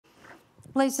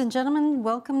Ladies and gentlemen,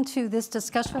 welcome to this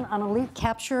discussion on elite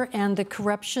capture and the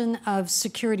corruption of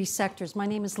security sectors. My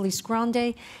name is Lise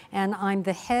Grande, and I'm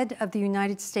the head of the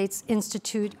United States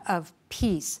Institute of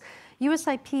Peace.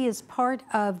 USIP is part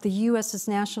of the U.S.'s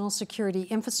national security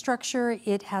infrastructure.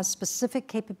 It has specific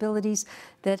capabilities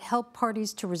that help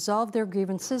parties to resolve their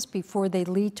grievances before they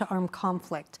lead to armed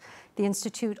conflict. The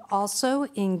Institute also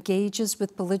engages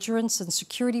with belligerents and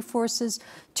security forces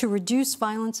to reduce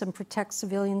violence and protect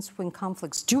civilians when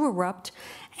conflicts do erupt,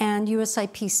 and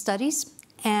USIP studies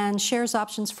and shares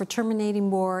options for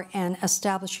terminating war and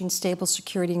establishing stable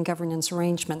security and governance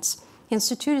arrangements. The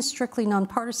Institute is strictly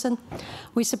nonpartisan.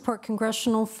 We support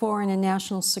congressional, foreign, and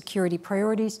national security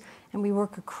priorities, and we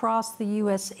work across the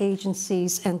U.S.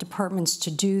 agencies and departments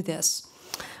to do this.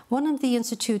 One of the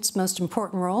Institute's most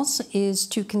important roles is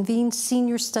to convene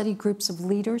senior study groups of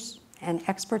leaders and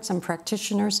experts and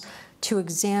practitioners to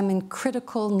examine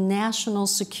critical national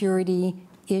security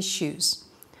issues.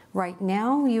 Right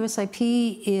now,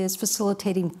 USIP is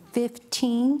facilitating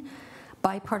 15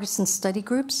 bipartisan study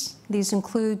groups. These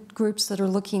include groups that are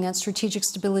looking at strategic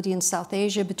stability in South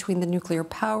Asia between the nuclear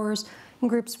powers, and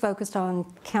groups focused on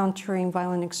countering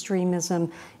violent extremism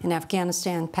in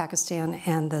Afghanistan, Pakistan,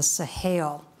 and the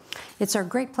Sahel. It's our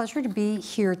great pleasure to be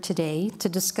here today to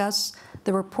discuss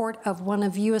the report of one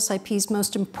of USIP's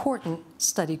most important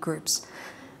study groups.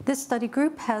 This study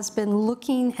group has been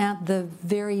looking at the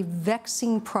very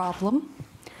vexing problem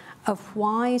of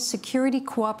why security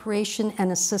cooperation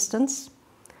and assistance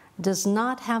does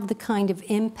not have the kind of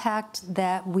impact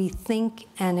that we think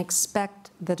and expect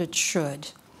that it should.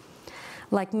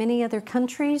 Like many other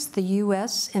countries, the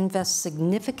U.S. invests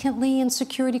significantly in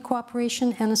security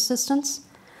cooperation and assistance.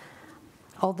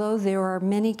 Although there are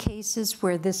many cases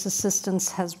where this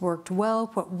assistance has worked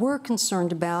well, what we're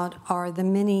concerned about are the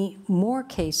many more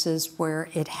cases where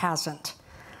it hasn't.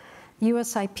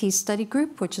 USIP study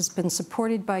group, which has been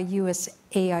supported by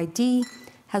USAID,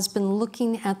 has been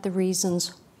looking at the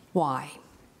reasons why.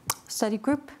 The study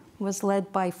group was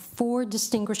led by 4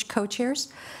 distinguished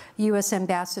co-chairs, U.S.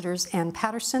 Ambassadors Ann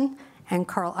Patterson and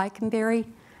Karl Eikenberry,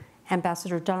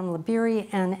 Ambassador Don Liberi,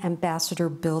 and Ambassador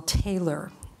Bill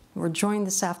Taylor. We're joined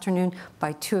this afternoon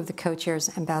by 2 of the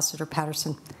co-chairs, Ambassador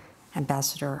Patterson,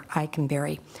 Ambassador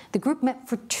Eikenberry. The group met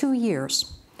for 2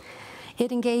 years.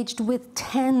 It engaged with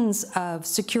tens of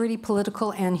security,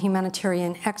 political, and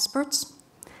humanitarian experts,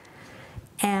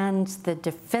 and the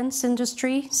defense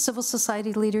industry, civil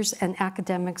society leaders, and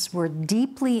academics were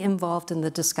deeply involved in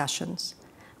the discussions.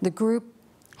 The group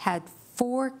had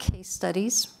 4 case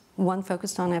studies, one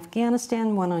focused on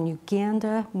Afghanistan, one on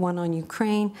Uganda, one on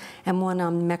Ukraine, and one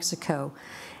on Mexico.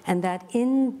 And that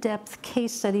in-depth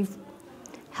case study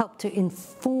helped to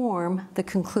inform the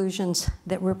conclusions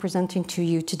that we're presenting to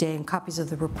you today, and copies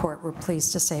of the report, we're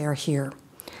pleased to say, are here.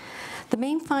 The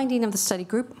main finding of the study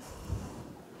group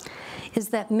is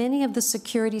that many of the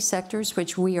security sectors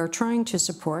which we are trying to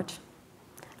support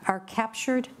are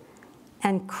captured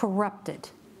and corrupted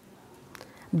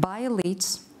by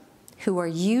elites who are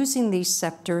using these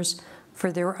sectors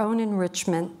for their own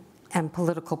enrichment and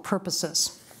political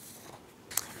purposes.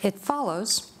 It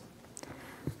follows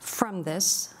from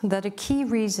this that a key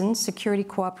reason security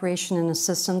cooperation and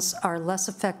assistance are less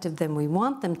effective than we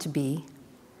want them to be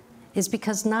is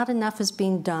because not enough is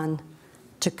being done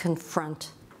to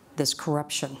confront this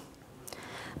corruption.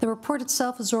 The report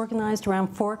itself is organized around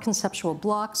 4 conceptual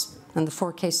blocks and the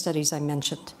 4 case studies I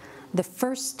mentioned. The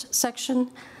first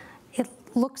section, it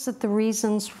looks at the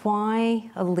reasons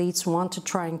why elites want to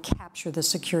try and capture the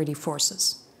security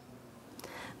forces.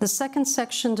 The second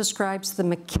section describes the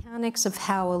mechanics of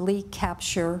how elite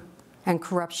capture and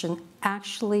corruption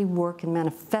actually work and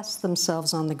manifest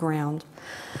themselves on the ground.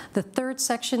 The third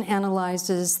section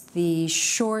analyzes the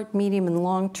short, medium, and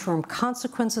long-term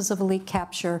consequences of elite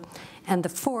capture. And the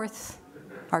fourth,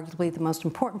 arguably the most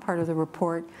important part of the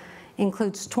report,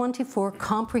 includes 24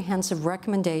 comprehensive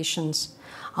recommendations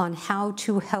on how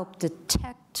to help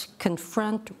detect,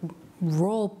 confront,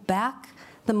 roll back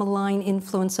the malign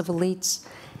influence of elites,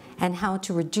 and how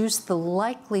to reduce the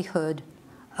likelihood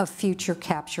of future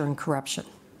capture and corruption.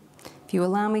 If you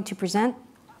allow me to present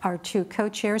our 2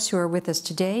 co-chairs who are with us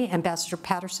today, Ambassador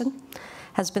Patterson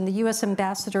has been the U.S.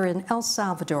 Ambassador in El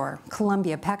Salvador,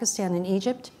 Colombia, Pakistan, and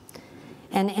Egypt,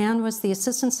 and Ann was the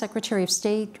Assistant Secretary of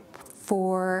State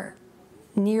for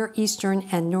Near Eastern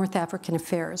and North African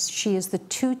Affairs. She is the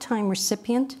 2-time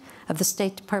recipient of the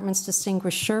State Department's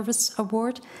Distinguished Service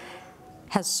Award,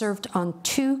 has served on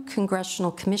 2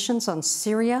 congressional commissions on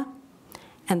Syria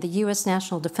and the U.S.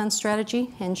 National Defense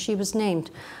Strategy, and she was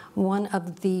named one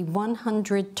of the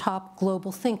 100 top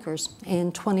global thinkers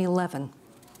in 2011.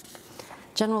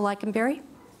 General Eikenberry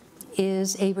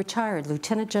is a retired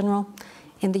lieutenant general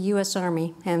in the U.S.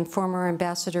 Army and former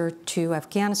ambassador to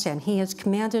Afghanistan. He has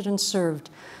commanded and served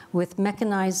with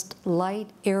mechanized light,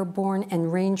 airborne,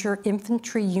 and Ranger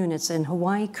infantry units in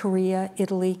Hawaii, Korea,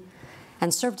 Italy,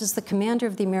 and served as the commander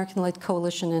of the American-led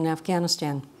coalition in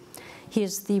Afghanistan. He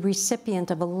is the recipient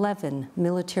of 11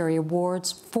 military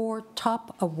awards, 4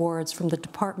 top awards from the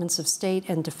Departments of State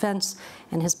and Defense,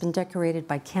 and has been decorated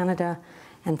by Canada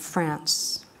and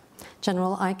France.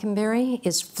 General Eikenberry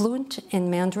is fluent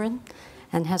in Mandarin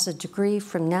and has a degree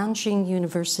from Nanjing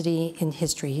University in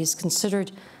history. He's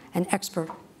considered an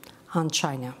expert on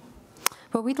China.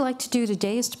 What we'd like to do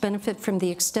today is to benefit from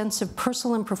the extensive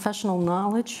personal and professional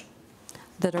knowledge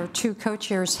that our 2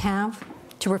 co-chairs have.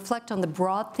 To reflect on the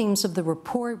broad themes of the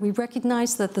report, we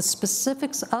recognize that the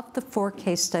specifics of the 4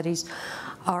 case studies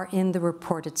are in the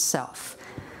report itself.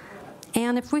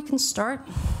 And if we can start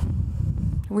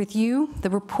with you, the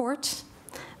report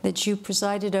that you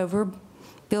presided over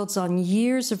builds on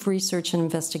years of research and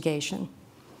investigation.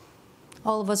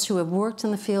 All of us who have worked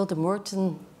in the field and worked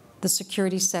in the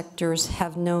security sectors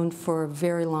have known for a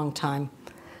very long time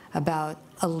about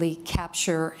elite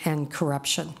capture and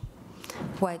corruption.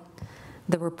 What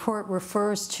the report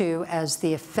refers to as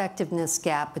the effectiveness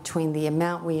gap between the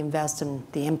amount we invest and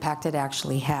the impact it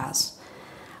actually has.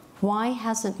 Why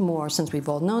hasn't more, since we've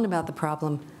all known about the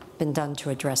problem, been done to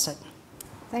address it?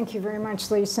 Thank you very much,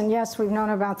 Lise. And yes, we've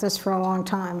known about this for a long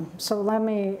time. So let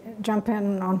me jump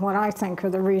in on what I think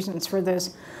are the reasons for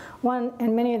this. One,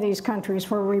 in many of these countries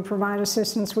where we provide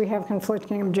assistance, we have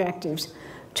conflicting objectives.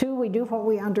 2, we do what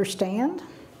we understand.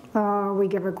 We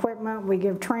give equipment, we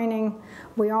give training.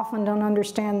 We often don't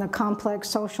understand the complex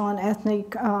social and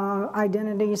ethnic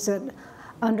identities that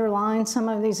underline some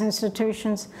of these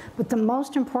institutions. But the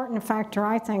most important factor,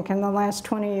 I think, in the last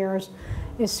 20 years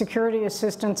is security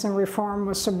assistance and reform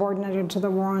was subordinated to the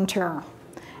war on terror.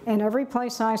 In every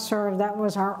place I served, that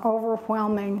was our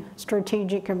overwhelming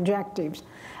strategic objectives.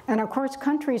 And of course,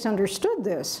 countries understood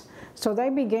this. So they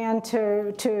began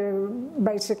to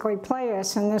basically play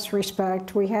us in this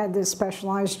respect. We had these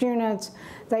specialized units.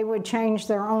 They would change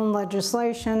their own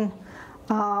legislation,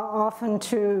 often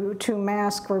to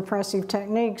mask repressive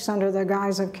techniques under the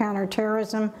guise of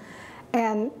counterterrorism.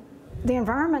 And the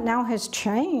environment now has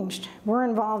changed. We're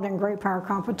involved in great power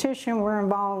competition. We're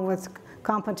involved with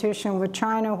competition with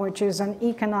China, which is an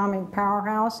economic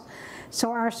powerhouse. So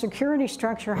our security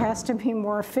structure has to be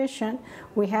more efficient.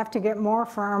 We have to get more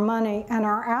for our money. And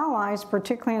our allies,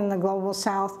 particularly in the global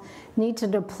south, need to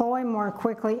deploy more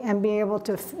quickly and be able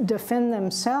to defend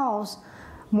themselves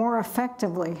more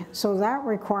effectively. So that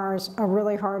requires a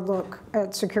really hard look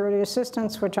at security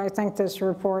assistance, which I think this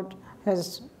report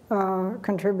has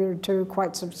contributed to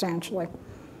quite substantially.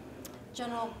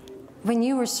 General, when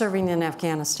you were serving in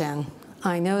Afghanistan,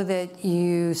 I know that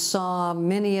you saw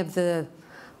many of the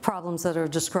problems that are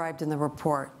described in the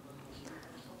report.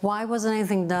 Why wasn't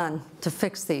anything done to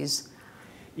fix these?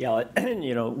 Yeah,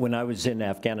 you know, when I was in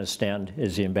Afghanistan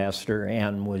as the ambassador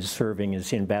and was serving as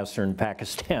the ambassador in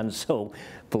Pakistan, so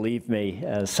believe me,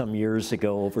 some years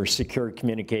ago over secure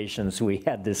communications, we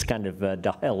had this kind of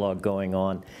dialogue going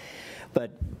on.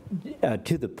 But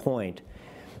to the point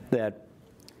that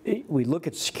we look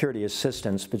at security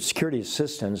assistance, but security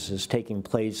assistance is taking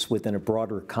place within a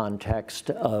broader context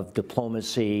of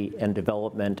diplomacy and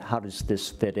development. How does this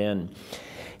fit in?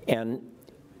 And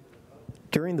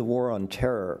during the war on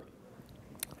terror,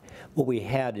 what we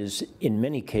had is, in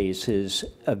many cases,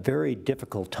 a very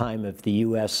difficult time of the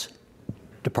U.S.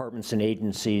 departments and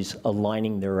agencies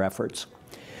aligning their efforts.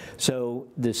 So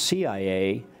the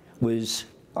CIA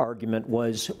argument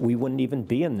was we wouldn't even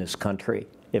be in this country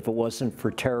if it wasn't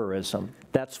for terrorism.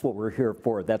 That's what we're here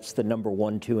for. That's the number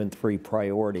 1, 2, and 3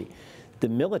 priority. The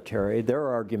military, their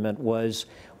argument was,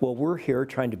 well, we're here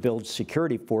trying to build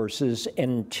security forces,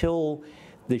 and until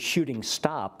the shooting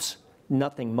stops,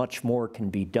 nothing much more can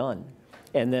be done.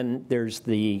 And then there's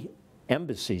the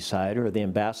embassy side, or the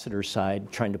ambassador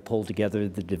side, trying to pull together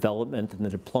the development and the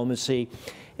diplomacy.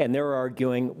 And they're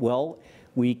arguing, well,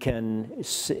 we can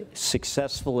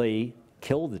successfully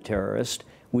kill the terrorist,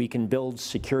 we can build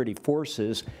security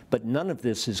forces, but none of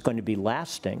this is going to be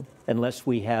lasting unless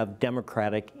we have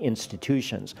democratic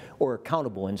institutions or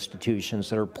accountable institutions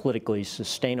that are politically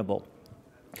sustainable.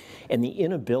 And the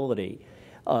inability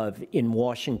in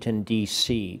Washington,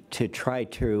 D.C. to try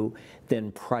to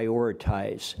then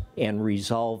prioritize and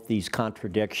resolve these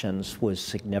contradictions was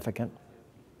significant.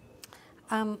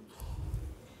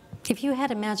 If you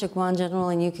had a magic wand, General,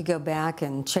 and you could go back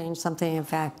and change something in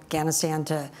Afghanistan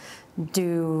to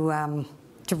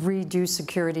to redo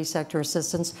security sector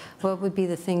assistance, what would be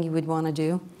the thing you would want to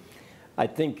do? I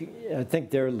think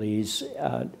there, Lise,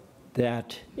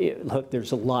 look,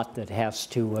 there's a lot that has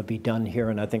to be done here,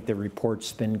 and I think the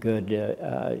report's been good,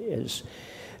 has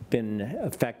been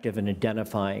effective in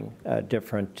identifying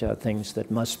different things that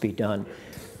must be done.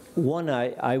 One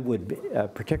I would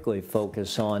particularly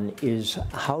focus on is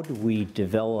how do we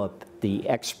develop the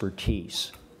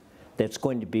expertise that's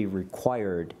going to be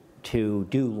required to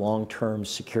do long-term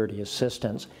security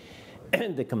assistance,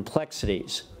 and the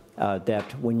complexities that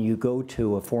when you go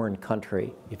to a foreign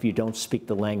country, if you don't speak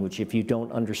the language, if you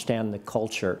don't understand the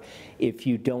culture, if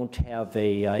you don't have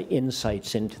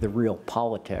insights into the real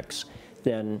politics,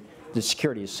 then the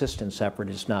security assistance effort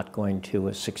is not going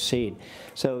to succeed.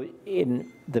 So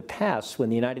in the past, when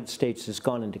the United States has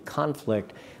gone into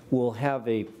conflict, we'll have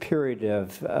a period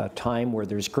of time where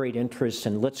there's great interest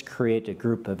and let's create a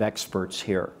group of experts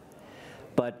here.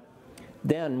 But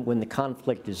then when the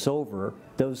conflict is over,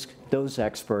 those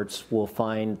experts will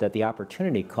find that the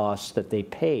opportunity costs that they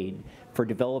paid for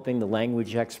developing the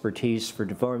language expertise, for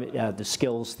developing the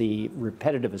skills, the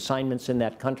repetitive assignments in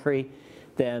that country,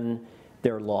 then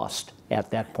they're lost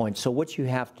at that point. So what you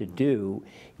have to do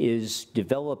is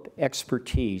develop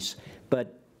expertise,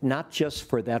 but not just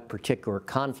for that particular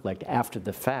conflict after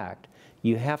the fact.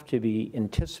 You have to be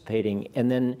anticipating and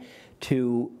then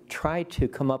to try to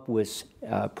come up with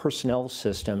personnel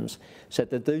systems so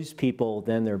that those people,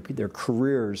 then their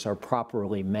careers are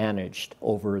properly managed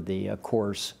over the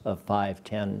course of 5,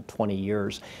 10, 20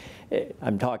 years.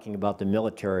 I'm talking about the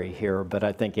military here, but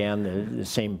I think, Anne, the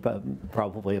same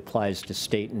probably applies to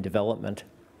state and development.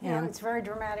 Yeah, it's very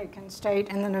dramatic in state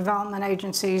and the development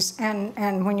agencies.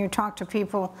 And when you talk to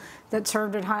people that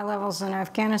served at high levels in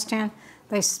Afghanistan,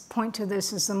 they point to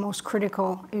this as the most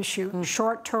critical issue.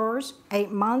 Short tours,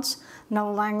 8 months, no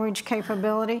language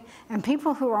capability, and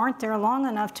people who aren't there long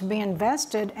enough to be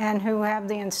invested and who have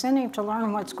the incentive to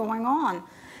learn what's going on.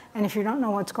 And if you don't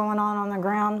know what's going on the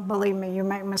ground, believe me, you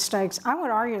make mistakes. I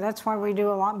would argue that's why we do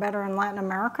a lot better in Latin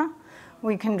America.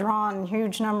 We can draw on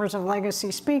huge numbers of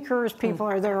legacy speakers. People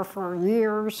are there for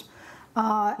years,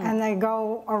 and they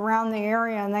go around the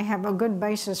area and they have a good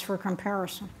basis for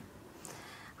comparison.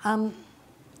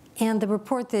 And the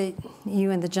report that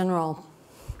you and the General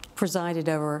presided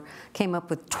over came up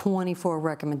with 24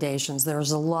 recommendations.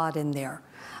 There's a lot in there.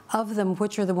 Of them,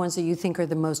 which are the ones that you think are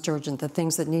the most urgent, the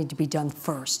things that need to be done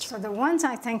first? So the ones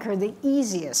I think are the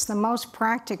easiest, the most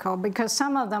practical, because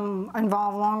some of them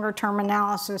involve longer-term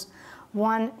analysis.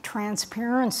 One,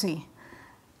 transparency.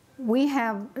 We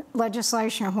have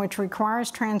legislation which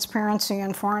requires transparency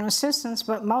in foreign assistance,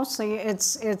 but mostly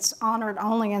it's honored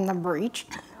only in the breach,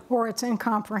 or it's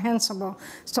incomprehensible.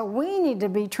 So we need to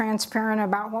be transparent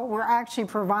about what we're actually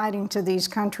providing to these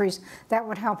countries. That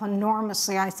would help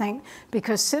enormously, I think,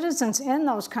 because citizens in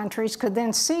those countries could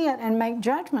then see it and make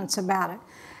judgments about it.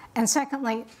 And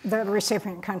secondly, the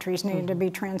recipient countries need to be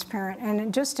transparent.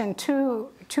 And just in two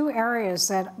areas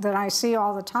that I see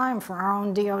all the time for our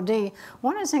own DOD,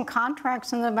 one is in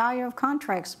contracts and the value of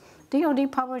contracts. DOD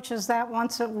publishes that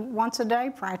once a day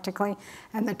practically,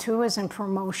 and the two is in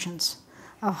promotions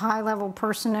of high-level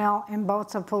personnel in both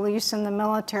the police and the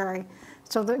military.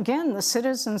 So that, again, the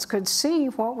citizens could see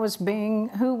who was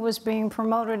being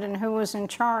promoted and who was in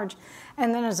charge.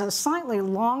 And then as a slightly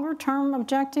longer-term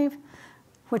objective,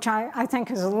 which I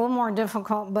think is a little more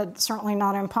difficult but certainly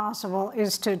not impossible,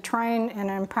 is to train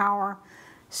and empower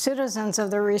citizens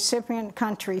of the recipient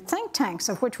country, think tanks,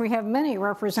 of which we have many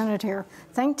represented here,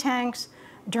 think tanks,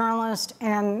 journalists,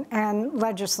 and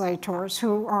legislators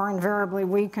who are invariably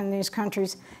weak in these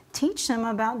countries, teach them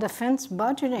about defense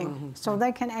budgeting so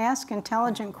they can ask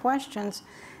intelligent questions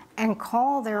and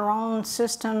call their own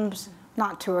systems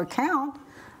not to account,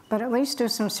 but at least do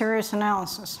some serious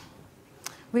analysis.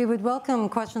 We would welcome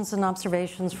questions and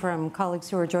observations from colleagues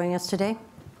who are joining us today.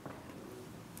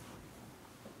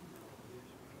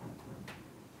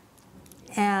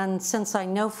 And since I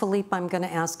know Philippe, I'm going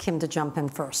to ask him to jump in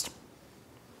first.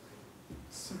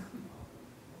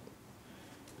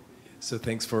 So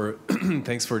thanks for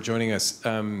thanks for joining us.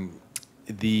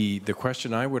 The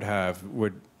question I would have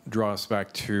would draw us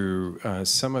back to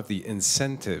some of the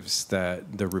incentives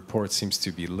that the report seems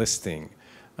to be listing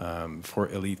for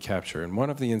elite capture. And one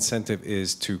of the incentive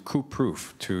is to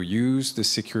coup-proof, to use the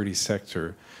security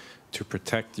sector to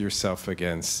protect yourself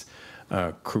against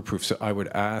coup-proof. So I would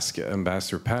ask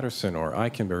Ambassador Patterson or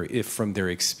Eikenberry if from their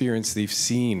experience they've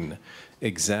seen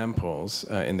examples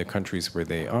in the countries where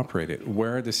they operated,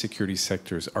 where the security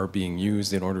sectors are being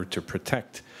used in order to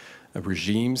protect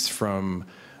regimes from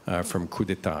coup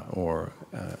d'etat. Or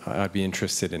I'd be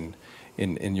interested in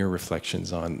in your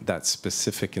reflections on that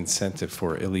specific incentive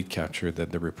for elite capture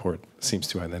that the report seems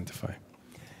to identify?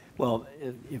 Well,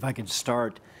 if I could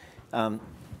start,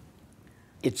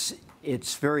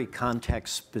 it's very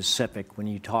context specific when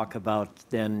you talk about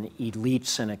then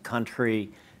elites in a country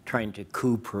trying to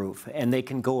coup-proof, and they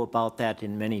can go about that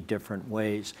in many different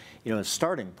ways. You know, a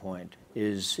starting point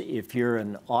is if you're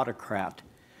an autocrat,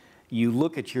 you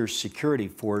look at your security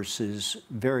forces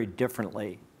very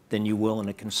differently than you will in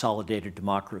a consolidated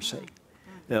democracy.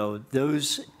 So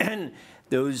those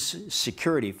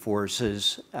security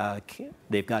forces,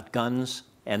 they've got guns,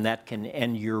 and that can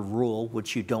end your rule,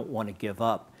 which you don't want to give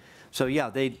up. So yeah,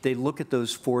 they look at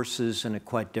those forces in a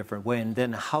quite different way. And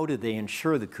then how do they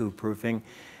ensure the coup-proofing?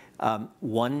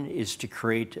 One is to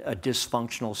create a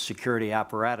dysfunctional security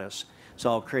apparatus. So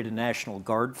I'll create a National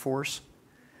Guard force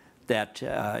that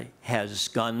has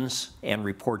guns and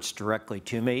reports directly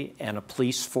to me, and a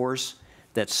police force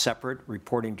that's separate,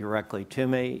 reporting directly to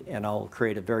me, and I'll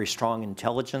create a very strong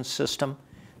intelligence system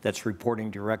that's reporting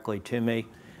directly to me.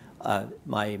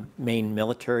 My main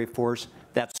military force,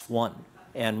 that's one,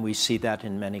 and we see that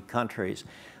in many countries.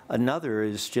 Another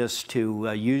is just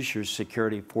to use your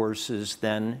security forces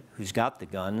then, who's got the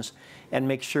guns, and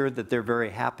make sure that they're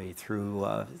very happy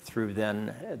through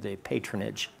then the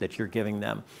patronage that you're giving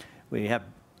them. We have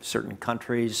certain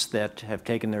countries that have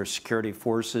taken their security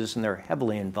forces and they're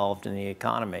heavily involved in the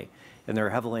economy. And they're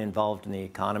heavily involved in the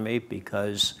economy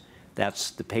because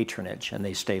that's the patronage, and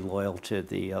they stay loyal to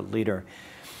the leader.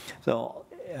 So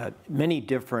many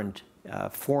different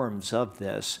forms of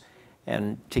this.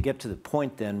 And to get to the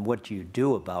point then, what do you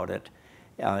do about it?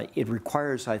 It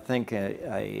requires, I think,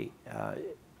 a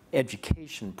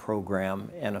education program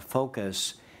and a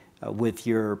focus with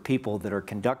your people that are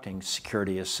conducting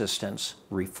security assistance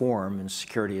reform and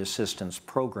security assistance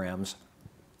programs,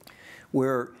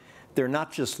 where they're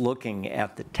not just looking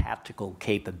at the tactical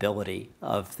capability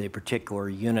of the particular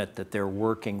unit that they're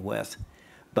working with,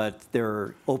 but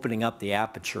they're opening up the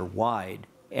aperture wide,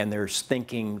 and they're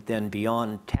thinking then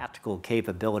beyond tactical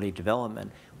capability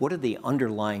development. What are the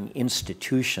underlying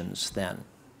institutions then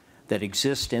that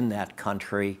exist in that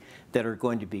country that are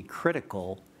going to be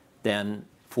critical then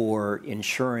for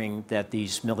ensuring that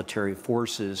these military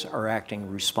forces are acting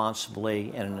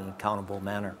responsibly and in an accountable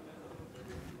manner?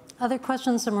 Other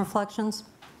questions and reflections?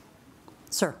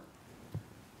 Sir.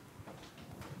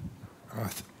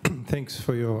 Thanks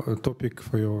for your topic,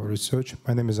 for your research.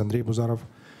 My name is Andrei Buzarov.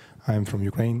 I'm from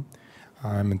Ukraine.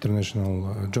 I'm an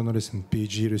international journalist and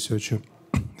PhD researcher.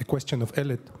 The question of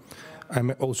elite,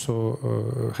 I'm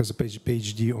also has a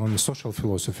PhD on social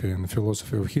philosophy and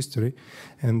philosophy of history.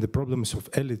 And the problems of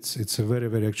elites, it's a very,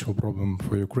 very actual problem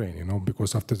for Ukraine, you know,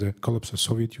 because after the collapse of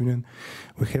Soviet Union,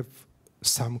 we have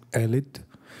some elite,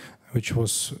 which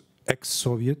was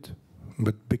ex-Soviet,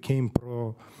 but became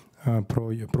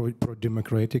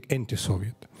pro-democratic,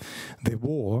 anti-Soviet. The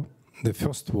war, the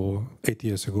first war 8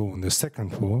 years ago, and the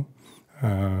second war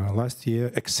last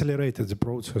year accelerated the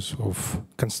process of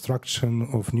construction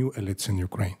of new elites in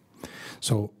Ukraine.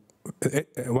 So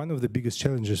one of the biggest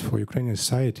challenges for Ukrainian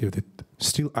society that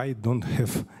still I don't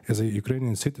have, as a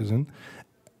Ukrainian citizen,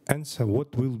 answer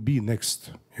what will be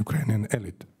next Ukrainian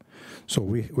elite. So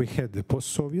we had the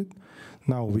post-Soviet.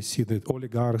 Now we see that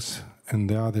oligarchs and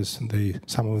the others,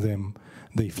 some of them,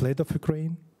 they fled of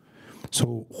Ukraine.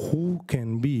 So who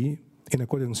can be, in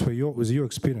accordance with your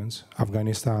experience,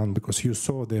 Afghanistan, because you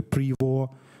saw the pre-war,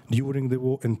 during the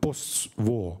war, and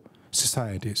post-war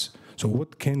societies. So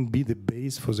what can be the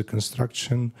base for the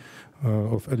construction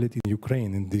of elite in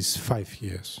Ukraine in these 5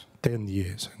 years, 10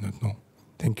 years, I don't know.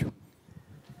 Thank you.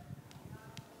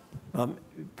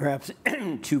 Perhaps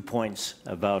 2 points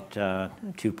about the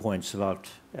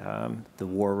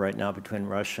war right now between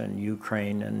Russia and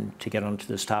Ukraine, and to get onto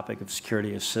this topic of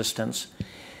security assistance.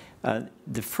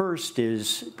 The first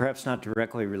is perhaps not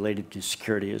directly related to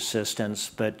security assistance,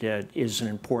 but is an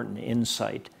important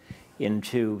insight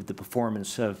into the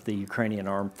performance of the Ukrainian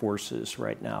armed forces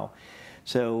right now.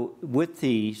 So with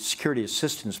the security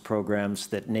assistance programs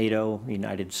that NATO, the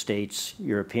United States,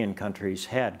 European countries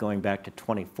had going back to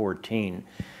 2014,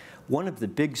 one of the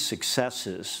big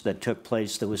successes that took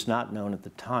place that was not known at the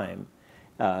time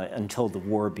until the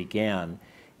war began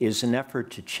is an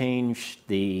effort to change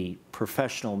the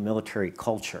professional military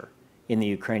culture in the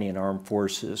Ukrainian armed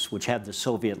forces, which had the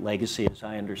Soviet legacy, as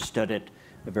I understood it,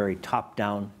 a very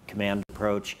top-down command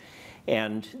approach,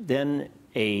 and then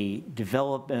a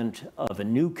development of a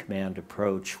new command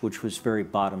approach, which was very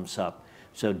bottoms-up.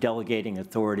 So delegating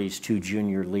authorities to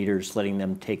junior leaders, letting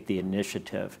them take the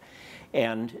initiative.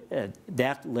 And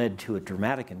that led to a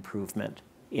dramatic improvement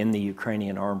in the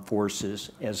Ukrainian armed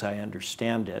forces, as I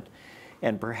understand it,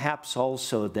 and perhaps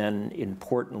also then,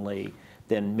 importantly,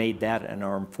 then made that an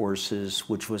armed forces,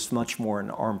 which was much more an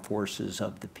armed forces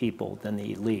of the people than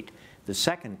the elite. The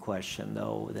second question,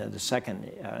 though, the second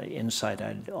insight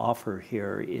I'd offer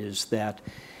here is that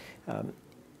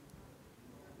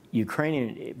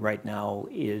Ukraine right now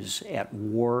is at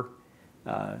war,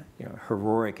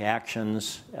 heroic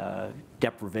actions,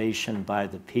 deprivation by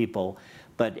the people.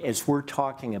 But as we're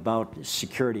talking about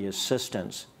security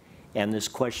assistance and this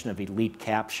question of elite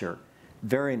capture,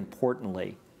 very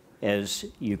importantly, as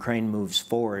Ukraine moves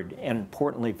forward, and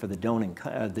importantly for the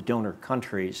donor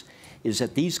countries, is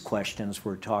that these questions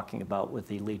we're talking about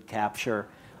with elite capture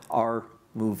are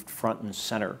moved front and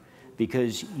center.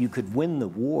 Because you could win the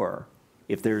war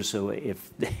if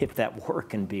that war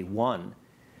can be won.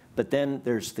 But then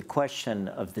there's the question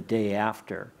of the day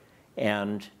after.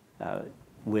 And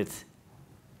with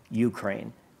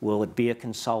Ukraine, will it be a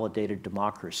consolidated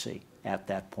democracy at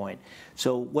that point?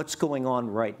 So what's going on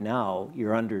right now,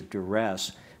 you're under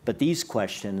duress. But these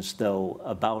questions, though,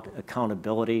 about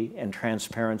accountability and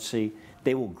transparency,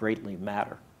 they will greatly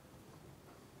matter.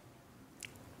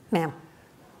 Ma'am.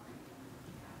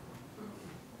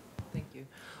 Thank you.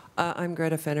 I'm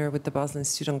Greta Fenner with the Basel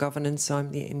Institute on Governance, so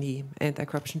I'm in the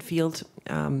anti-corruption field.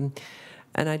 And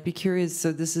I'd be curious,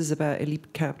 so this is about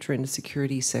elite capture in the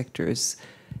security sectors.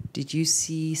 Did you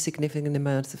see significant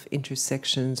amounts of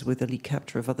intersections with elite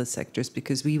capture of other sectors?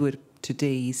 Because we would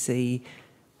today say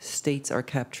states are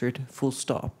captured, full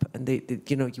stop, and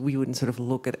we wouldn't sort of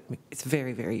look at it. It's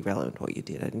very, very relevant what you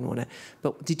did. I didn't want to,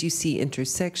 but did you see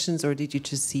intersections, or did you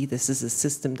just see this as a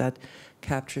system that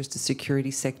captures the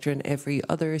security sector and every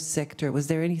other sector? Was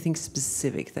there anything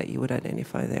specific that you would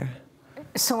identify there?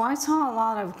 So I saw a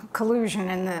lot of collusion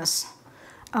in this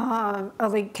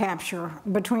elite capture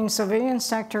between civilian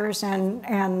sectors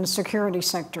and security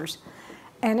sectors.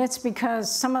 And it's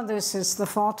because some of this is the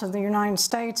fault of the United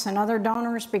States and other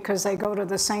donors, because they go to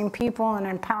the same people and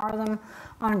empower them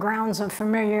on grounds of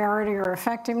familiarity or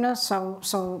effectiveness,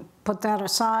 so put that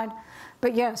aside.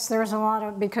 But yes, there's a lot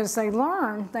of, because they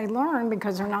learn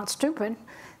because they're not stupid,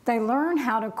 they learn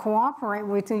how to cooperate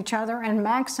with each other and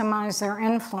maximize their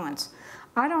influence.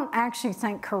 I don't actually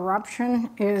think corruption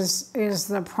is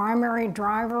the primary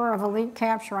driver of elite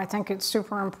capture. I think it's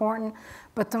super important.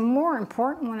 But the more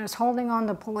important one is holding on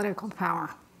to political power.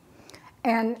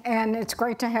 And it's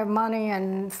great to have money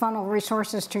and funnel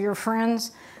resources to your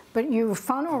friends, but you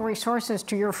funnel resources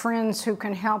to your friends who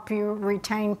can help you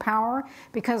retain power,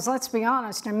 because let's be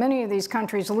honest, in many of these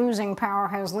countries, losing power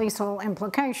has lethal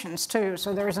implications too.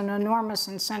 So there's an enormous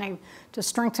incentive to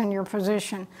strengthen your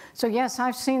position. So yes,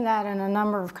 I've seen that in a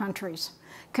number of countries.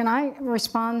 Can I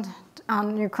respond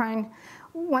on Ukraine?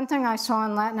 One thing I saw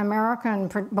in Latin America,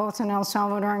 and both in El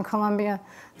Salvador and Colombia,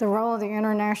 the role of the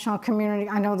international community,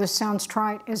 I know this sounds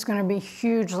trite, is going to be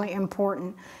hugely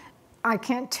important. I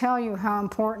can't tell you how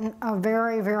important a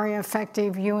very, very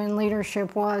effective UN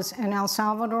leadership was in El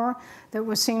Salvador, that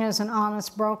was seen as an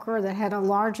honest broker, that had a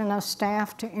large enough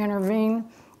staff to intervene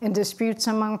in disputes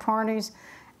among parties.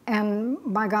 And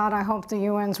by God, I hope the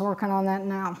UN's working on that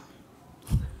now.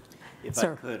 If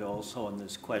I could also on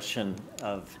this question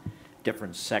of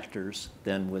different sectors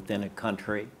than within a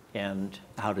country, and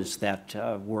how does that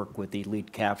work with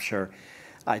elite capture?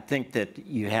 I think that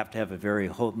you have to have a very,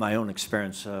 my own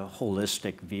experience, a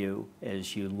holistic view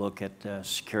as you look at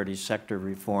security sector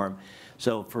reform.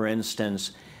 So for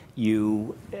instance,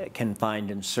 you can find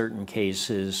in certain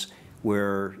cases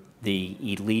where the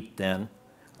elite then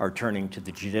are turning to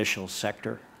the judicial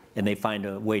sector, and they find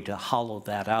a way to hollow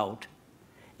that out.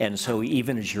 And so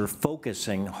even as you're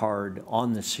focusing hard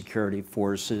on the security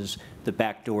forces, the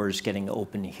back door is getting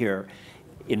open here.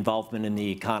 Involvement in the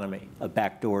economy, a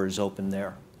back door is open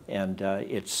there. And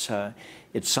it's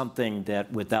something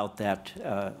that without that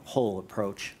whole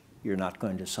approach, you're not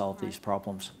going to solve these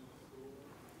problems.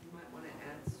 You might want to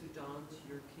add Sudan to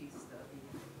your case study.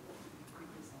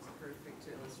 This is perfect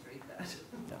to illustrate that.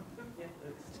 Yeah.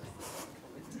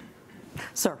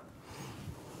 Sir.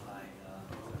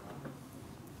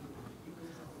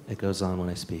 It goes on when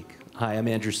I speak. Hi, I'm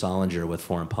Andrew Solinger with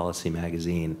Foreign Policy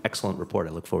Magazine. Excellent report.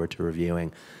 I look forward to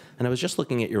reviewing. And I was just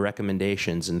looking at your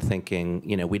recommendations and thinking,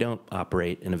 we don't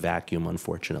operate in a vacuum,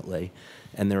 unfortunately.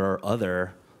 And there are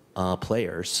other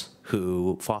players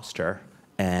who foster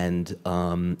and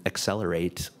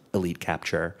accelerate elite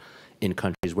capture in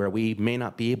countries where we may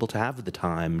not be able to have the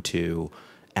time to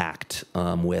act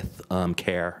with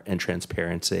care and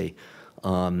transparency.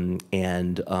 I'm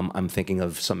thinking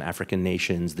of some African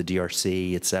nations, the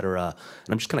DRC, et cetera.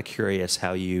 And I'm just kind of curious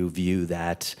how you view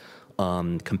that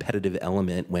competitive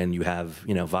element when you have,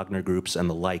 Wagner groups and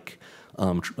the like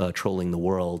trolling the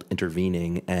world,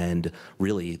 intervening, and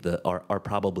really are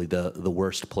probably the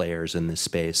worst players in this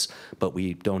space. But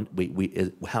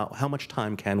how much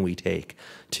time can we take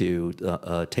to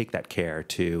take that care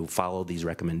to follow these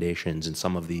recommendations in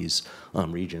some of these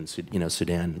regions,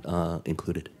 Sudan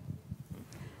included?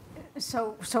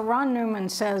 So Ron Newman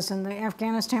says in the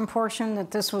Afghanistan portion that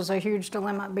this was a huge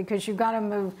dilemma because you've got to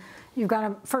move.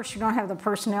 First, you don't have the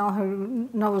personnel who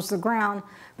knows the ground,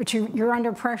 but you're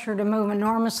under pressure to move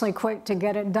enormously quick to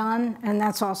get it done, and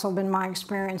that's also been my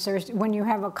experience. When you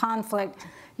have a conflict,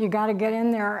 you got to get in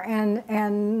there,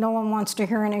 and no one wants to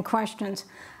hear any questions.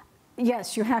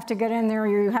 Yes, you have to get in there,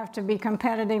 you have to be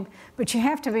competitive, but you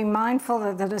have to be mindful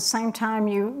that at the same time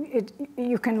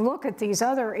you can look at these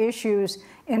other issues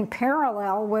in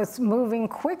parallel with moving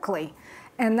quickly.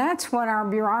 And that's what our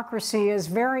bureaucracy is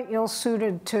very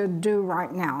ill-suited to do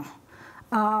right now.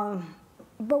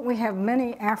 But we have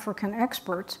many African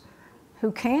experts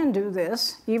who can do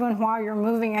this, even while you're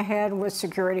moving ahead with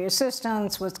security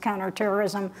assistance, with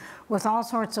counterterrorism, with all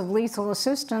sorts of lethal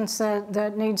assistance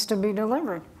that needs to be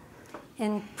delivered.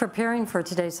 In preparing for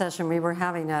today's session, we were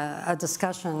having a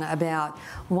discussion about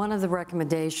one of the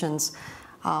recommendations,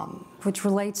 which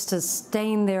relates to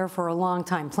staying there for a long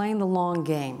time, playing the long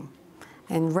game,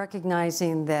 and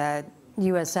recognizing that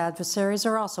U.S. adversaries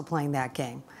are also playing that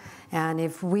game. And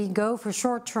if we go for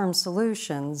short-term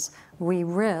solutions, we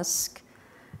risk,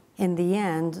 in the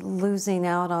end, losing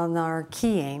out on our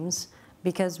key aims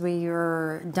because we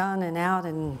are done and out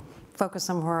and focus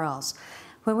somewhere else.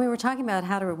 When we were talking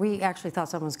about we actually thought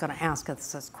someone was going to ask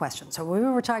us this question. So when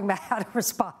we were talking about how to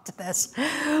respond to this,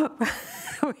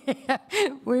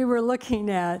 we were looking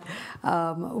at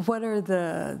what are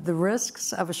the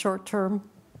risks of a short-term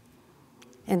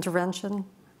intervention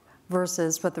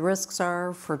versus what the risks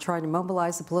are for trying to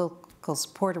mobilize the political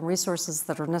support and resources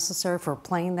that are necessary for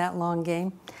playing that long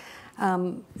game.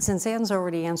 Since Anne's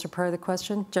already answered part of the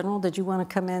question, General, did you want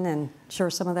to come in and share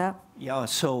some of that? Yeah,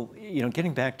 so,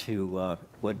 getting back to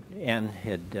what Anne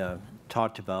had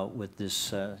talked about with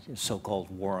this so-called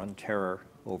war on terror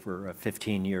over a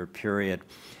 15-year period,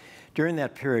 during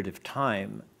that period of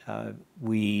time,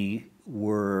 we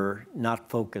were not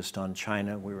focused on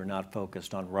China, we were not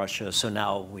focused on Russia, so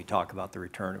now we talk about the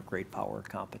return of great power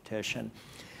competition.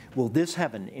 Will this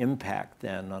have an impact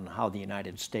then on how the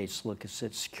United States looks at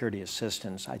its security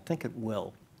assistance? I think it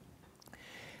will.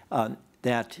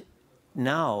 That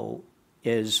now,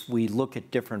 as we look at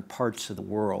different parts of the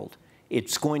world,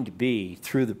 it's going to be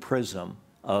through the prism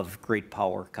of great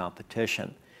power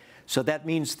competition. So that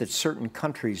means that certain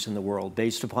countries in the world,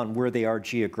 based upon where they are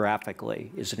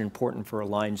geographically, is it important for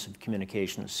lines of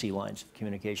communication, sea lines of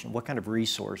communication? What kind of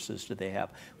resources do they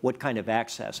have? What kind of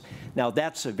access? Now,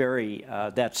 that's a very,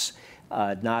 that's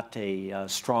not a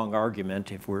strong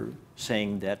argument if we're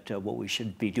saying that what we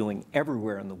should be doing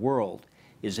everywhere in the world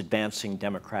is advancing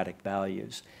democratic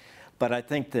values. But I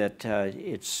think that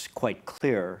it's quite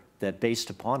clear that based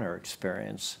upon our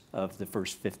experience of the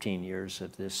first 15 years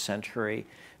of this century,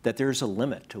 that there's a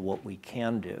limit to what we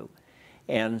can do.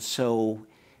 And so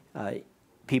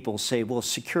people say, well,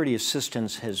 security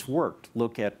assistance has worked.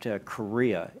 Look at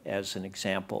Korea as an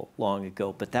example long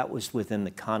ago, but that was within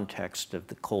the context of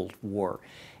the Cold War.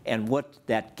 And what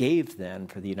that gave then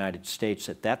for the United States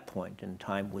at that point in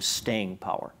time was staying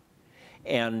power.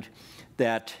 And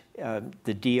that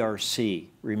the DRC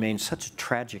remains such a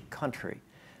tragic country,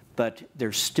 but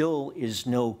there still is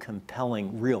no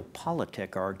compelling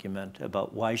realpolitik argument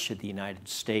about why should the United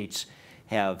States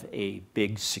have a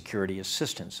big security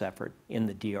assistance effort in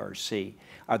the DRC.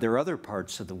 Are there other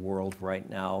parts of the world right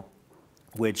now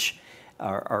which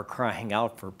are crying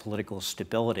out for political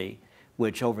stability,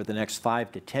 which over the next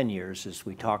 5 to 10 years, as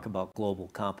we talk about global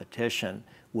competition,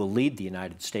 will lead the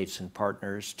United States and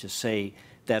partners to say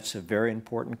that's a very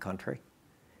important country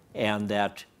and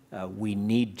that we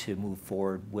need to move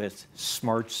forward with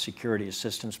smart security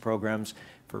assistance programs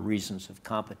for reasons of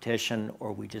competition,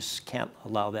 or we just can't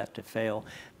allow that to fail.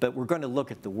 But we're going to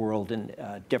look at the world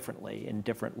differently in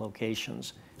different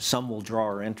locations. Some will draw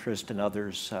our interest and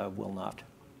others will not.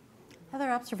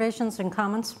 Other observations and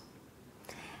comments?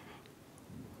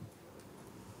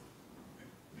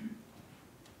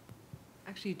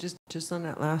 Actually, just on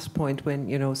that last point,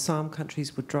 when some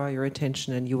countries would draw your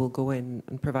attention and you will go in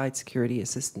and provide security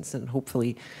assistance and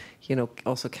hopefully,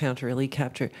 also counter elite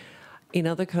capture. In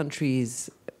other countries,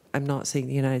 I'm not saying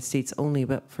the United States only,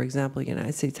 but for example, the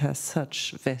United States has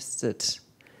such vested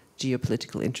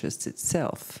geopolitical interests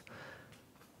itself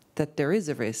that there is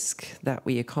a risk that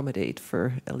we accommodate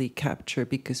for elite capture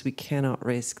because we cannot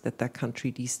risk that that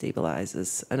country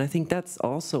destabilizes. And I think that's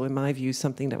also, in my view,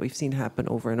 something that we've seen happen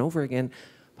over and over again.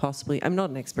 Possibly, I'm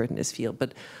not an expert in this field,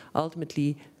 but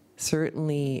ultimately,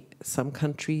 certainly some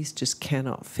countries just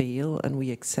cannot fail, and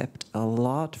we accept a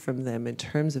lot from them in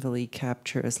terms of elite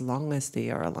capture as long as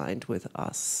they are aligned with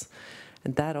us.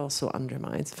 And that also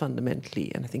undermines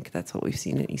fundamentally, and I think that's what we've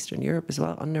seen in Eastern Europe as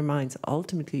well, undermines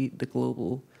ultimately the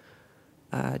global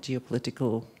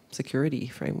geopolitical security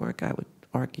framework, I would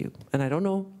argue. And I don't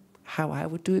know how I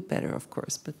would do it better, of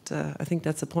course, but I think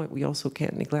that's a point we also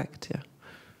can't neglect, yeah.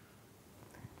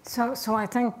 So I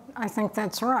think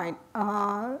that's right.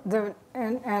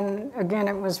 And again,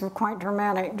 it was quite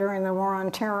dramatic during the War on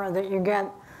Terror that you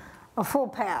get a full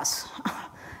pass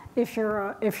if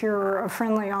you're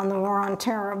friendly on the War on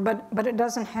Terror. But it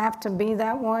doesn't have to be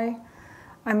that way.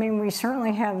 I mean, we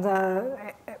certainly have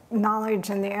the knowledge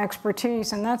and the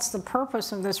expertise, and that's the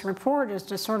purpose of this report, is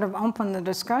to sort of open the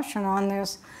discussion on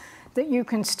this, that you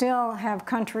can still have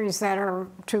countries that are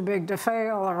too big to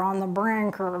fail or on the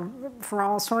brink or for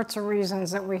all sorts of reasons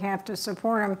that we have to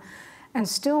support them, and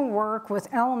still work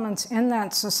with elements in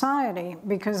that society,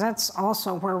 because that's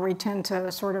also where we tend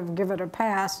to sort of give it a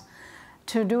pass,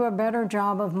 to do a better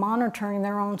job of monitoring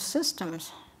their own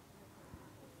systems.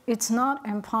 It's not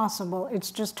impossible, it's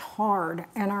just hard,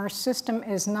 and our system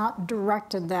is not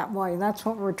directed that way. That's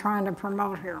what we're trying to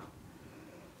promote here.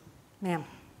 Ma'am.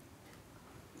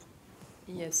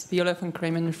 Yes, Viola von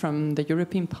Kremen from the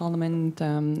European Parliament,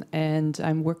 and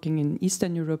I'm working in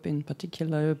Eastern Europe in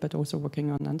particular, but also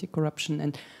working on anti-corruption.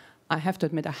 And I have to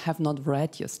admit, I have not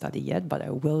read your study yet, but I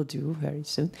will do very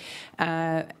soon.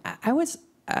 I was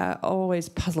always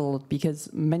puzzled because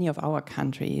many of our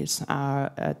countries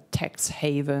are a tax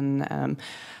haven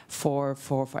for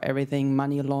everything,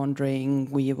 money laundering.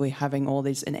 We're having all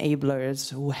these enablers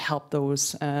who help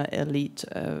those elite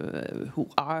who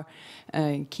are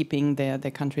keeping their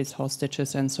countries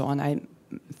hostages and so on. I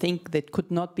think that could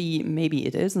not be, maybe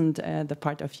it isn't the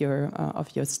part of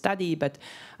your study, but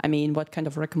I mean, what kind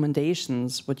of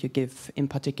recommendations would you give in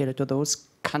particular to those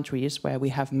countries where we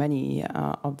have many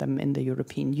of them in the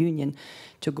European Union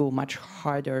to go much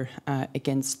harder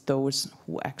against those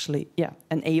who actually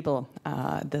enable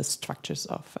the structures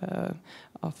of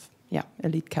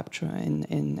elite capture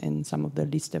in some of the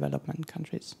least developed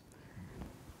countries?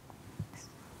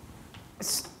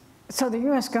 So the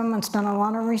U.S. government's done a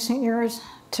lot in recent years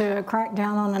to crack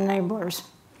down on enablers.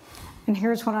 And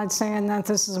here's what I'd say, and that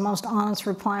this is the most honest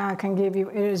reply I can give you.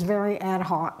 It is very ad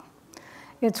hoc.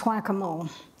 It's whack-a-mole.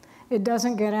 It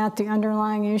doesn't get at the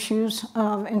underlying issues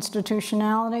of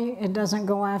institutionality. It doesn't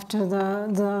go after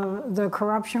the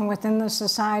corruption within the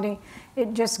society.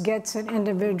 It just gets at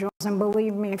individuals. And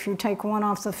believe me, if you take one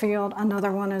off the field,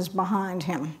 another one is behind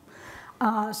him.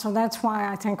 So that's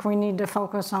why I think we need to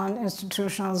focus on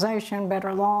institutionalization,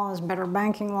 better laws, better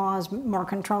banking laws, more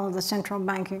control of the central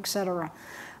bank, et cetera.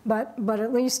 But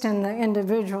at least in the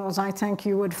individuals, I think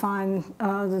you would find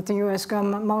that the U.S.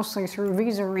 government, mostly through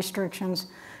visa restrictions,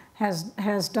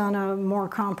 has done a more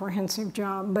comprehensive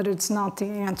job, but it's not the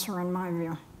answer in my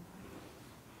view.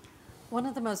 One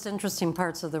of the most interesting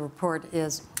parts of the report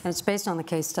is, and it's based on the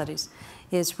case studies,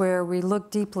 is where we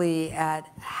look deeply at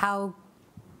how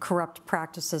corrupt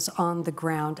practices on the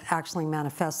ground actually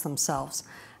manifest themselves.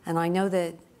 And I know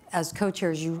that as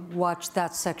co-chairs, you watch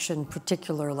that section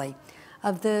particularly.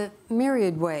 Of the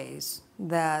myriad ways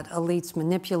that elites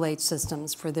manipulate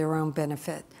systems for their own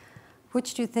benefit,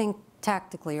 which do you think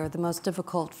tactically are the most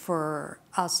difficult for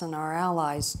us and our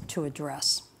allies to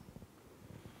address?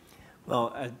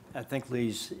 Well, I think,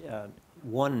 Lise,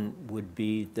 one would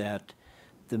be that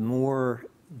the more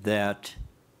that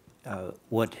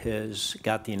what has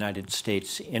got the United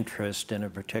States' interest in a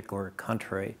particular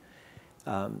country,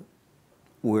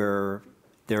 where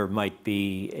there might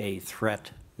be a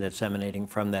threat that's emanating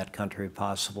from that country,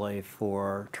 possibly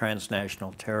for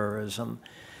transnational terrorism,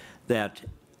 that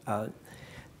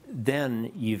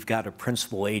then you've got a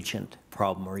principal agent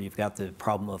problem, or you've got the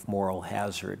problem of moral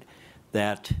hazard,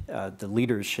 that the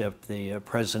leadership, the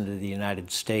President of the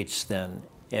United States then,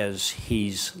 as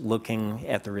he's looking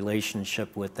at the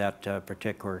relationship with that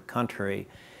particular country,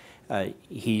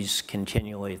 he's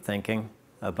continually thinking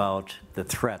about the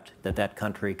threat that that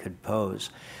country could pose.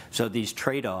 So these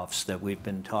trade-offs that we've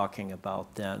been talking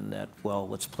about then, that, well,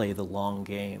 let's play the long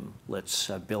game, let's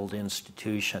build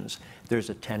institutions, there's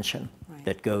a tension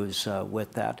that goes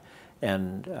with that.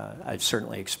 And I've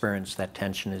certainly experienced that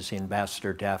tension as the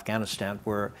ambassador to Afghanistan,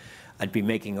 where I'd be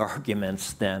making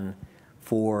arguments then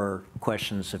for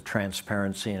questions of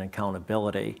transparency and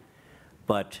accountability,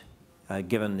 but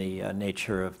given the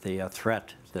nature of the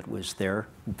threat that was there,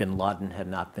 bin Laden had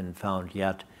not been found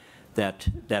yet,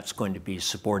 that's going to be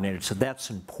subordinated. So that's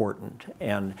important.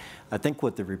 And I think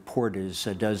what the report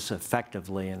does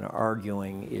effectively in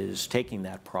arguing is taking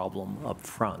that problem up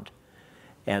front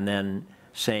and then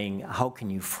saying, how can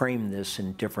you frame this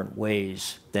in different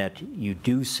ways that you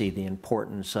do see the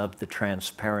importance of the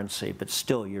transparency, but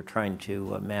still you're trying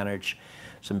to manage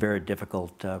some very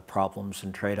difficult problems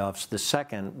and trade-offs. The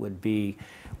second would be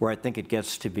where I think it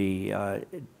gets to be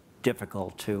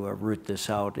difficult to root this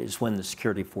out is when the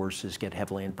security forces get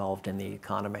heavily involved in the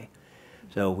economy.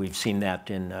 So we've seen that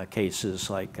in cases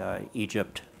like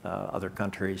Egypt, other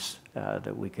countries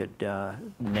that we could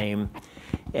name.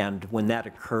 And when that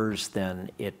occurs, then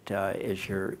as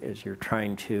you're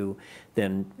trying to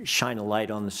then shine a light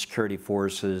on the security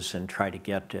forces and try to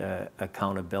get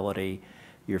accountability,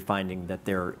 you're finding that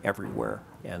they're everywhere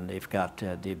and they've got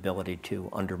the ability to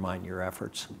undermine your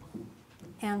efforts.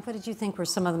 And what did you think were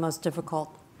some of the most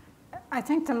difficult? I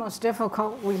think the most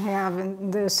difficult we have in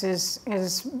this is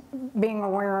being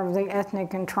aware of the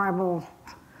ethnic and tribal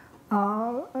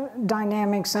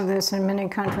dynamics of this in many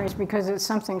countries because it's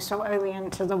something so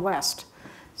alien to the West.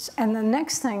 And the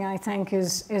next thing I think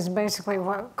is basically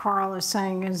what Karl is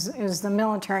saying is the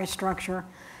military structure,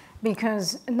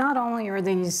 because not only are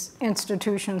these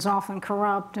institutions often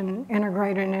corrupt and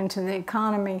integrated into the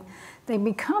economy, they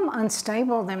become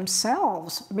unstable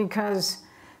themselves because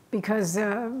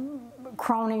the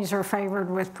cronies are favored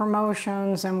with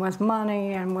promotions and with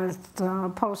money and with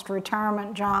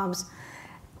post-retirement jobs.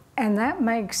 And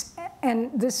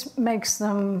this means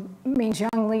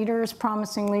young leaders,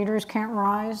 promising leaders can't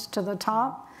rise to the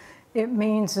top. It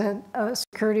means that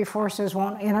security forces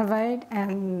won't innovate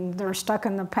and they're stuck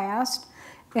in the past.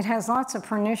 It has lots of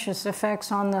pernicious effects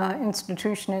on the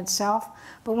institution itself,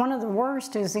 but one of the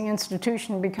worst is the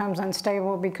institution becomes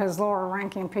unstable because lower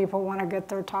ranking people want to get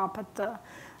their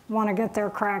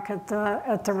crack at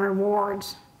the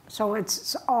rewards. So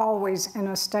it's always in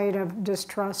a state of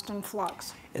distrust and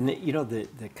flux. And the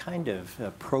kind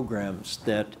of programs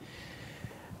that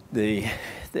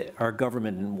our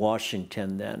government in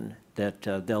Washington then, that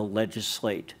they'll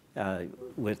legislate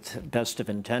with best of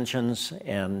intentions,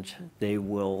 and they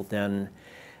will then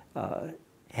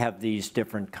have these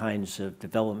different kinds of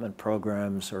development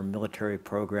programs or military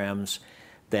programs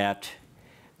that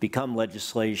become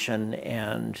legislation,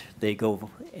 and they go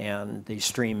and they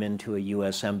stream into a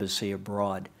U.S. embassy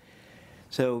abroad.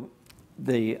 So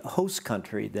the host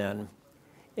country then,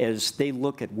 as they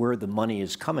look at where the money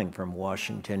is coming from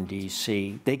Washington,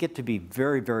 D.C., they get to be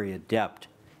very, very adept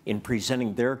in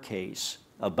presenting their case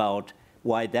about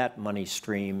why that money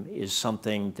stream is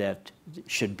something that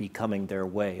should be coming their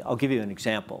way. I'll give you an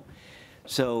example.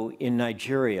 So in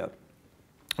Nigeria,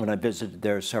 when I visited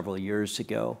there several years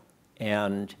ago,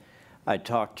 and I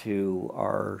talked to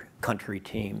our country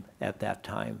team at that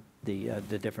time, the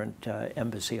different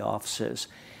embassy offices,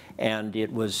 and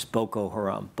it was Boko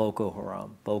Haram, Boko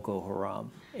Haram, Boko Haram.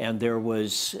 And there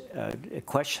was a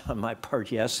question on my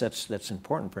part, yes, that's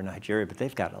important for Nigeria, but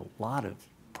they've got a lot of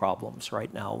problems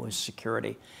right now with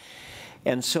security.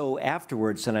 And so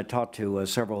afterwards, and I talked to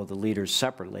several of the leaders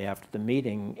separately after the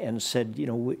meeting and said,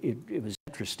 it was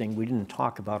interesting, we didn't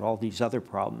talk about all these other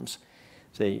problems.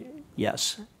 Say,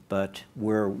 yes, but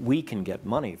where we can get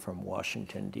money from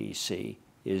Washington, D.C.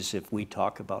 is if we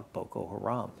talk about Boko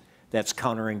Haram. That's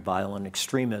countering violent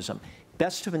extremism.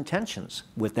 Best of intentions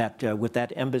with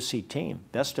that embassy team.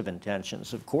 Best of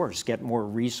intentions, of course, get more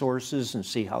resources and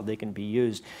see how they can be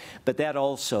used. But that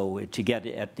also, to get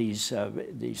at these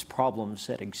problems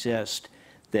that exist,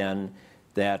 then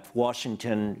that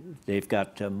Washington, they've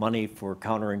got money for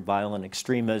countering violent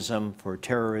extremism, for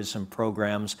terrorism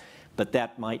programs, but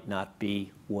that might not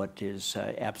be what is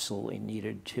absolutely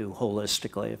needed to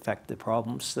holistically affect the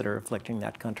problems that are afflicting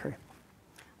that country.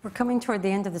 We're coming toward the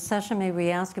end of the session. May we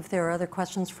ask if there are other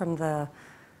questions from the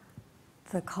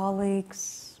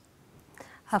colleagues?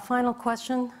 A final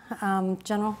question,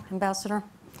 General Ambassador.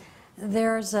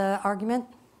 There's an argument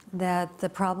that the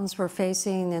problems we're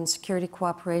facing in security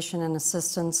cooperation and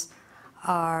assistance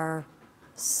are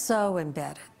so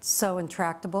embedded, so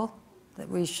intractable, that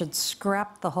we should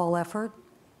scrap the whole effort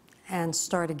and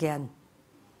start again.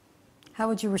 How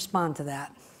would you respond to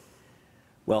that?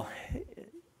 Well,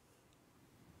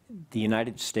 the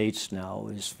United States now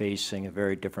is facing a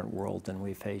very different world than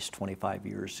we faced 25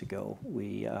 years ago.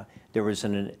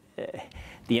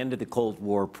 The the end of the Cold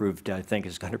War proved, I think,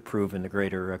 is going to prove in the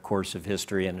greater course of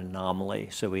history an anomaly.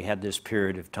 So we had this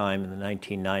period of time in the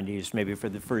 1990s, maybe for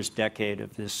the first decade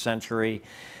of this century,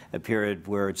 a period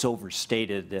where it's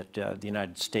overstated that the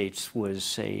United States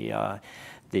was the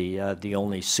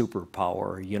only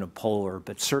superpower, unipolar,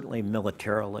 but certainly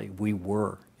militarily we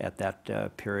were at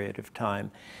that period of time.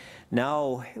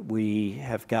 Now we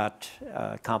have got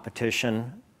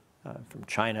competition from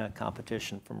China,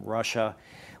 competition from Russia.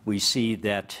 We see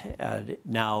that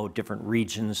now different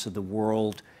regions of the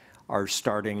world are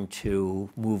starting to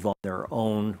move on their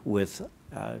own with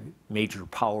major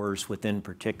powers within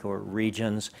particular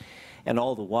regions. And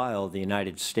all the while, the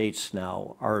United States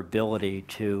now, our ability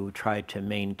to try to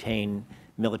maintain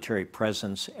military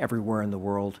presence everywhere in the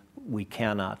world, we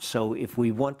cannot. So if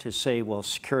we want to say, well,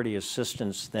 security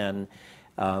assistance then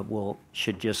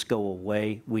should just go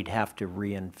away, we'd have to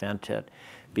reinvent it.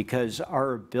 Because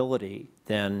our ability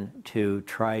then to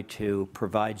try to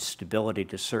provide stability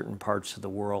to certain parts of the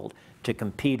world to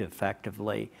compete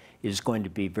effectively is going to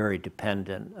be very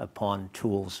dependent upon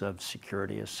tools of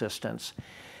security assistance.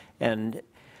 And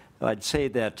I'd say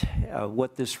that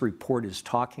what this report is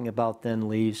talking about then,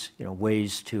 Lise,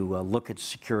 ways to look at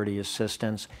security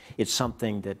assistance, it's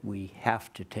something that we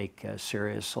have to take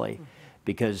seriously.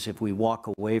 Because if we walk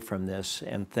away from this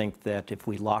and think that if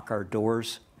we lock our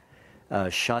doors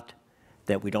shut,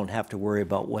 that we don't have to worry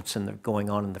about what's going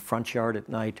on in the front yard at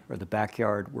night or the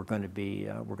backyard, we're going to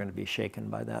be shaken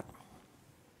by that.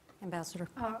 Ambassador.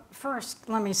 First,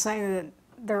 let me say that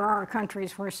there are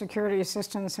countries where security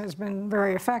assistance has been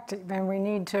very effective, and we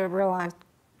need to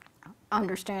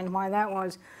understand why that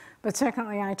was. But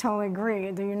secondly, I totally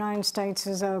agree. The United States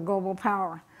is a global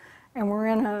power, and we're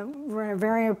in a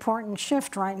very important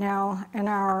shift right now in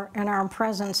our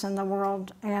presence in the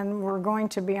world, and we're going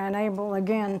to be unable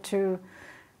again to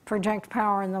project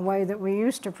power in the way that we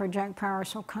used to project power.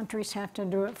 So countries have to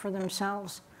do it for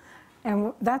themselves.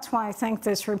 And that's why I think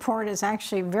this report is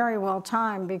actually very well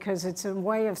timed, because it's a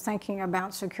way of thinking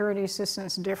about security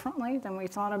assistance differently than we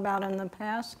thought about in the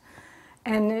past.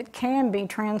 And it can be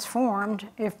transformed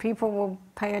if people will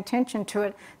pay attention to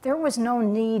it. There was no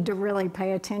need to really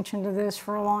pay attention to this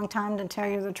for a long time, to tell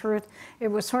you the truth. It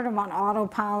was sort of on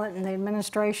autopilot in the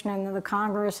administration and the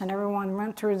Congress, and everyone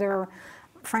went through their,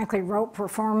 frankly, rote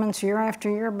performance year after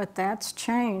year, but that's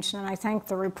changed. And I think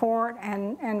the report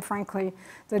and frankly,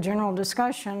 the general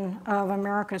discussion of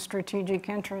America's strategic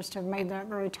interest have made that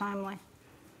very timely.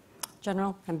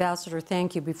 General, Ambassador,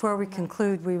 thank you. Before we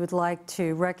conclude, we would like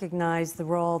to recognize the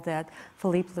role that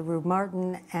Philippe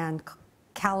Leroux-Martin and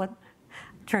Karl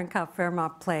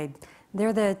Trenkopf-Wehrmacht played.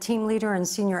 They're the team leader and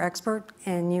senior expert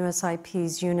in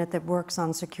USIP's unit that works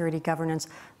on security governance.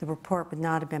 The report would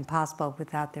not have been possible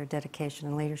without their dedication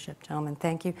and leadership. Gentlemen,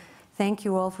 thank you. Thank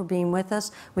you all for being with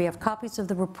us. We have copies of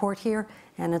the report here,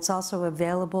 and it's also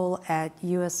available at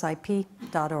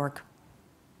usip.org.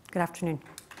 Good afternoon.